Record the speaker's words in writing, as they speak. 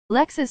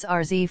Lexus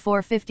RZ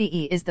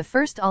 450e is the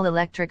first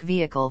all-electric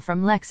vehicle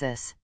from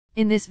Lexus.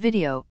 In this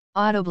video,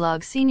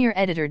 Autoblog senior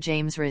editor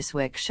James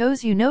Riswick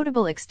shows you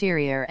notable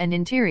exterior and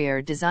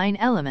interior design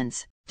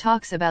elements,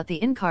 talks about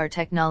the in-car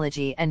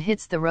technology and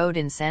hits the road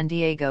in San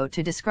Diego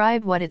to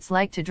describe what it's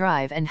like to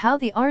drive and how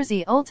the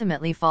RZ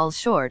ultimately falls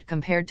short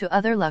compared to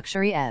other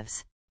luxury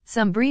EVs.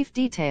 Some brief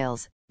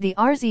details: the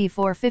RZ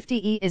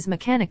 450e is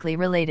mechanically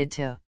related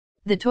to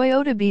the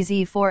Toyota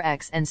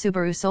bZ4X and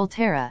Subaru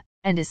Solterra,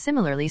 and is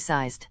similarly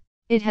sized.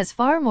 It has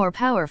far more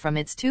power from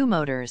its two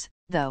motors,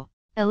 though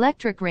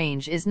electric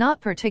range is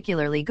not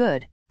particularly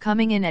good,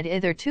 coming in at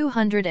either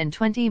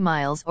 220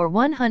 miles or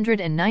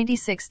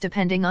 196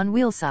 depending on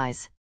wheel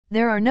size.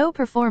 There are no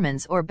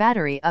performance or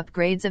battery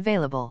upgrades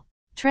available.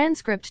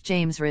 Transcript: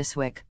 James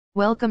Riswick,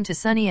 welcome to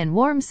sunny and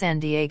warm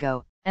San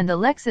Diego, and the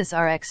Lexus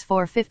RX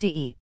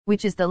 450e,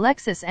 which is the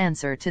Lexus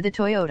answer to the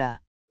Toyota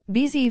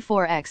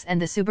bZ4X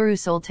and the Subaru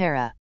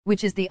Solterra,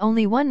 which is the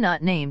only one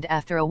not named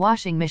after a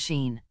washing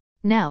machine.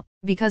 Now,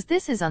 because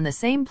this is on the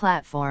same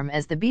platform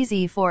as the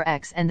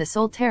bZ4X and the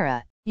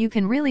Solterra, you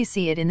can really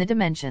see it in the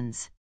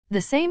dimensions.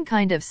 The same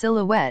kind of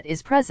silhouette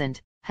is present,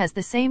 has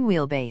the same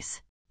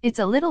wheelbase. It's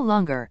a little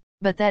longer,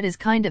 but that is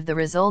kind of the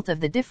result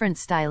of the different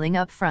styling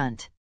up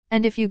front.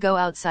 And if you go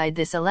outside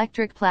this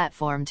electric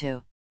platform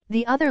to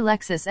the other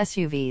Lexus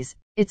SUVs,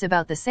 it's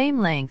about the same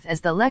length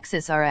as the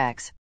Lexus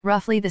RX,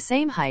 roughly the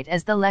same height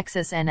as the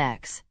Lexus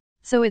NX.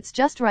 So it's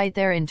just right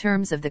there in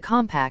terms of the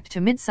compact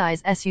to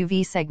midsize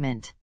SUV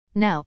segment.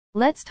 Now,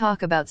 let's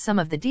talk about some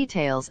of the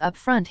details up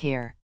front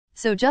here.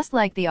 So just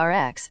like the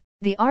RX,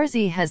 the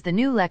RZ has the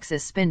new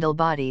Lexus spindle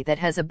body that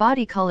has a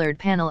body-colored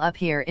panel up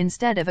here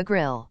instead of a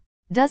grille.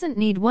 Doesn't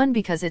need one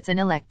because it's an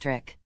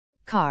electric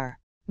car.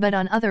 But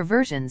on other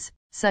versions,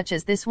 such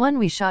as this one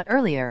we shot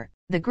earlier,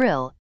 the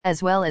grille,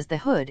 as well as the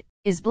hood,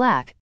 is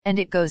black, and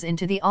it goes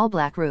into the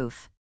all-black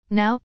roof.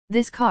 Now,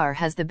 this car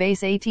has the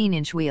base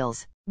 18-inch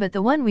wheels, but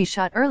the one we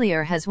shot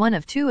earlier has one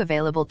of two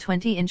available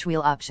 20-inch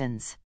wheel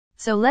options.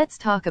 So let's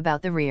talk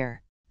about the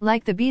rear.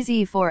 Like the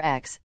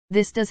bZ4X,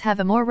 this does have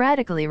a more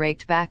radically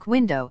raked back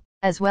window,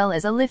 as well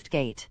as a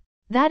liftgate.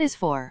 That is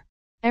for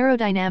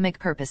aerodynamic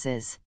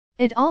purposes.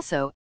 It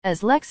also,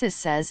 as Lexus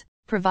says,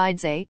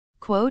 provides a,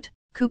 quote,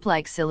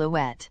 coupe-like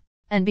silhouette.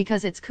 And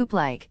because it's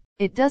coupe-like,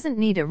 it doesn't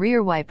need a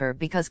rear wiper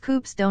because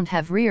coupes don't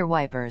have rear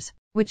wipers,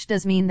 which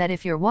does mean that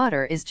if your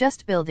water is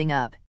just building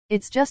up,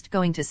 it's just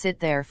going to sit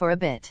there for a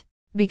bit.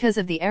 Because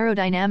of the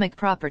aerodynamic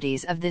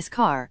properties of this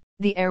car,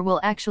 the air will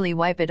actually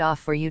wipe it off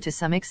for you to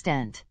some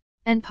extent.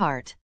 And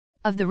part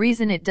of the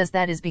reason it does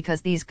that is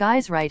because these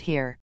guys right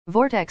here,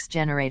 vortex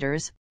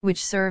generators,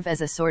 which serve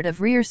as a sort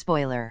of rear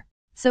spoiler.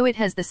 So it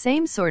has the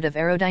same sort of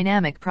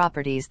aerodynamic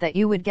properties that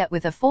you would get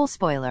with a full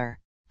spoiler.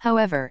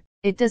 However,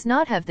 it does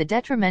not have the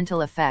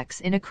detrimental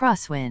effects in a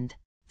crosswind.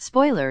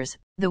 Spoilers: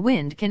 the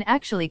wind can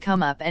actually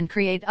come up and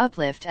create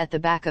uplift at the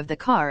back of the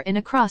car in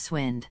a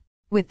crosswind.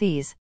 With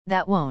these,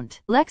 that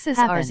won't Lexus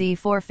RZ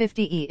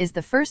 450e is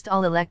the first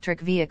all-electric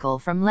vehicle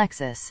from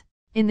Lexus.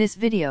 In this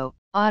video,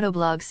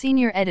 Autoblog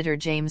senior editor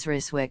James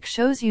Riswick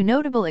shows you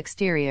notable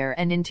exterior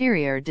and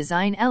interior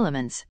design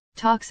elements,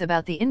 talks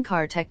about the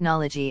in-car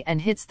technology and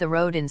hits the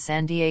road in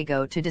San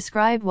Diego to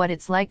describe what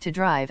it's like to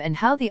drive and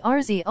how the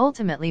RZ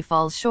ultimately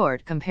falls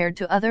short compared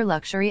to other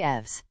luxury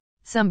EVs.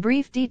 Some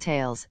brief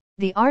details: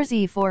 the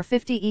RZ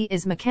 450e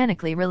is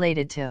mechanically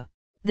related to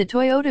the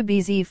Toyota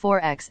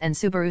bZ4X and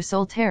Subaru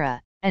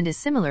Solterra, and is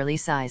similarly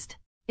sized.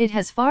 It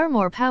has far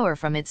more power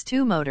from its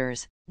two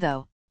motors,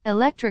 though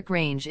electric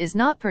range is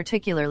not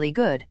particularly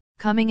good,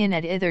 coming in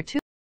at either